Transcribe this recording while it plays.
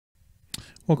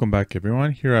Welcome back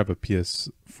everyone. Here I have a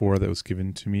PS4 that was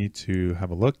given to me to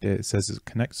have a look. It says it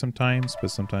connects sometimes, but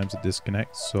sometimes it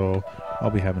disconnects. So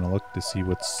I'll be having a look to see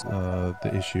what's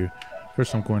the issue.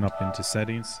 First I'm going up into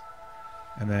settings.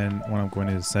 And then when I'm going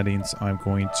into settings, I'm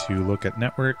going to look at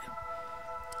network.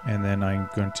 And then I'm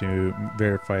going to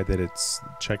verify that it's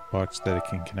checkbox that it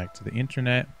can connect to the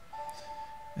internet.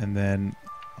 And then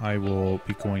I will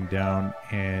be going down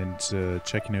and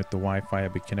checking out the Wi-Fi. I'll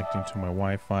be connecting to my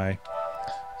Wi-Fi.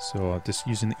 So I'm just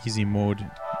using the easy mode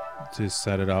to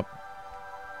set it up.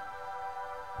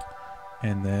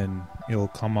 And then it'll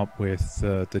come up with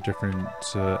the different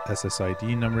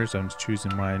SSID numbers. I'm just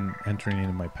choosing mine, entering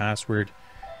in my password,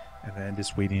 and then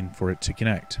just waiting for it to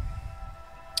connect.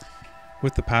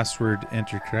 With the password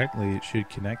entered correctly, it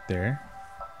should connect there.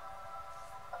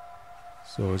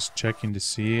 So it's checking to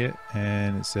see it,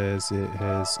 and it says it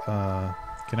has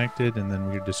connected, and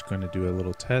then we're just going to do a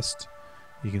little test.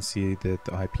 You can see that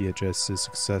the IP address is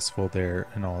successful there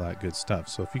and all that good stuff.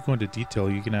 So if you go into detail,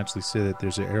 you can actually see that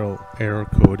there's an error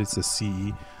code. It's a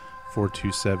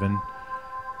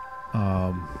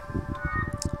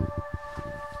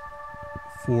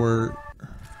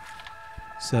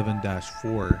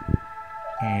CE-427-4.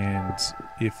 And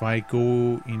if I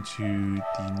go into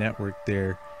the network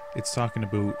there, it's talking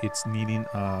about it's needing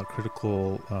a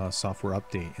critical software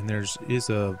update, and there is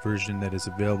a version that is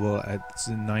available at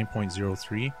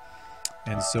 9.03,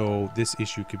 and so this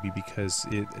issue could be because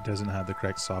it doesn't have the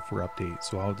correct software update.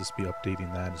 So I'll just be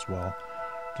updating that as well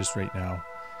just right now,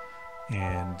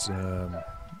 and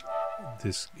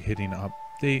this hitting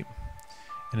update,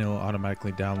 and it'll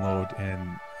automatically download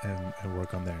and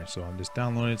work on there. So I'm just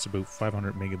downloading. It's about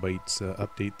 500 megabytes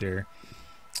update there.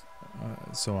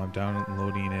 So I'm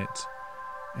downloading it,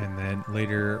 and then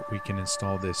later we can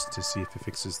install this to see if it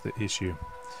fixes the issue.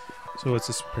 So it's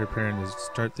just preparing to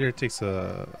start there. It takes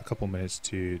a couple minutes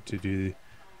to do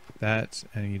that,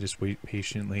 and you just wait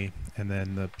patiently, and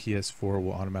then the PS4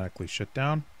 will automatically shut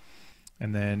down,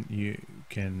 and then you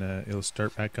can it'll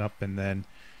start back up, and then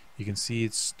you can see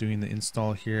it's doing the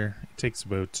install here. It takes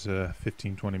about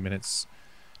 15-20 minutes.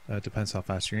 Depends how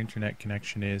fast your internet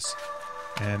connection is.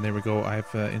 And there we go.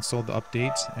 I've installed the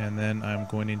update, and then I'm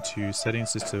going into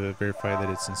settings just to verify that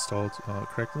it's installed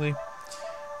correctly.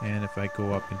 And if I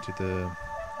go up into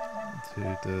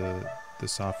the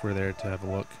software there to have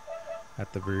a look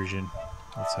at the version,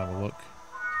 let's have a look.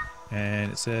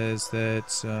 And it says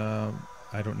that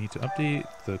I don't need to update.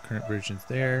 The current version's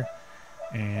there,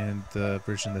 and the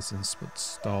version that's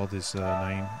installed is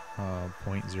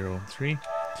 9.03.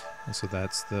 and so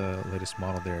that's the latest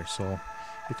model there. So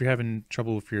if you're having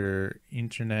trouble with your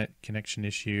internet connection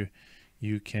issue,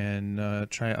 you can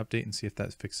try update and see if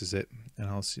that fixes it. And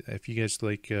I'll see if you guys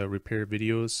like repair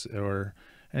videos or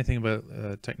anything about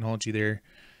technology there,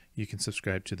 you can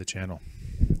subscribe to the channel.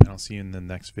 And I'll see you in the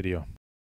next video.